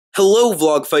Hello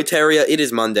Vlogfighteria, it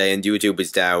is Monday and YouTube is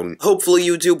down. Hopefully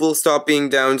YouTube will stop being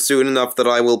down soon enough that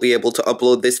I will be able to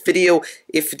upload this video.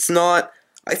 If it's not,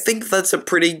 I think that's a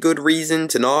pretty good reason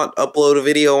to not upload a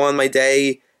video on my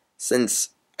day, since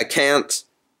I can't,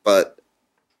 but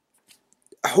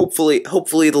hopefully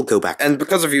it'll go back. And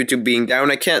because of YouTube being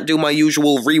down, I can't do my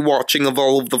usual rewatching of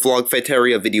all of the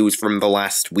Vlogfighteria videos from the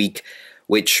last week,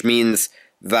 which means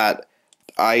that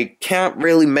I can't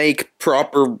really make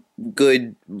proper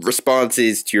good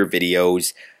responses to your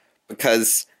videos,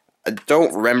 because I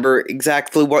don't remember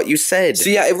exactly what you said. So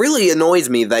yeah, it really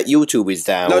annoys me that YouTube is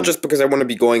down. Not just because I want to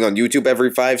be going on YouTube every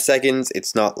 5 seconds,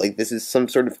 it's not like this is some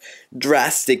sort of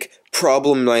drastic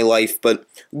problem in my life, but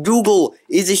Google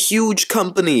is a huge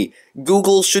company.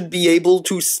 Google should be able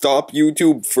to stop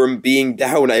YouTube from being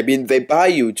down. I mean, they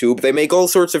buy YouTube, they make all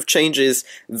sorts of changes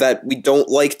that we don't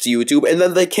like to YouTube, and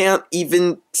then they can't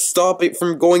even stop it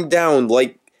from going down.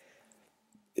 Like,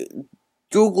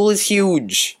 Google is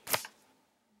huge.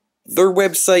 Their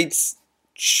websites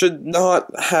should not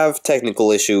have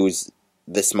technical issues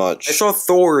this much. I saw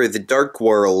Thor: The Dark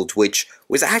World, which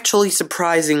was actually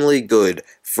surprisingly good.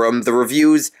 From the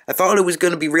reviews, I thought it was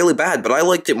going to be really bad, but I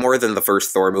liked it more than the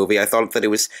first Thor movie. I thought that it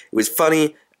was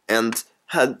funny and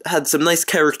had some nice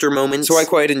character moments, so I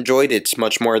quite enjoyed it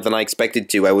much more than I expected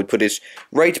to. I would put it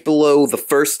right below the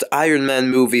first Iron Man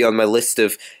movie on my list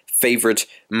of favorite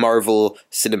Marvel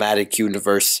Cinematic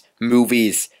Universe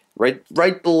movies.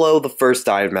 Right below the first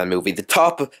Iron Man movie. The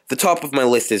top of my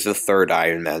list is the third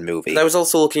Iron Man movie. And I was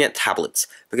also looking at tablets,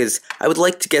 because I would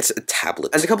like to get a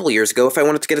tablet. And a couple of years ago, if I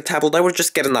wanted to get a tablet, I would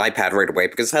just get an iPad right away,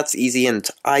 because that's easy, and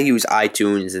I use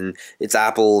iTunes, and it's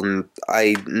Apple, and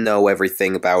I know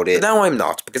everything about it. But now I'm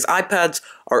not, because iPads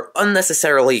are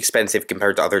unnecessarily expensive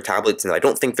compared to other tablets, and I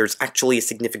don't think there's actually a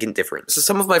significant difference. So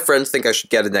some of my friends think I should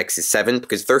get a Nexus 7,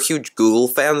 because they're huge Google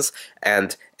fans,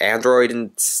 and Android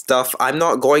and stuff. I'm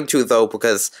not going to, though,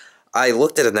 because I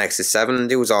looked at a Nexus 7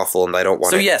 and it was awful, and I don't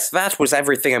want it. So yes, that was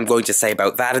everything I'm going to say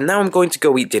about that, and now I'm going to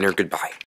go eat dinner. Goodbye.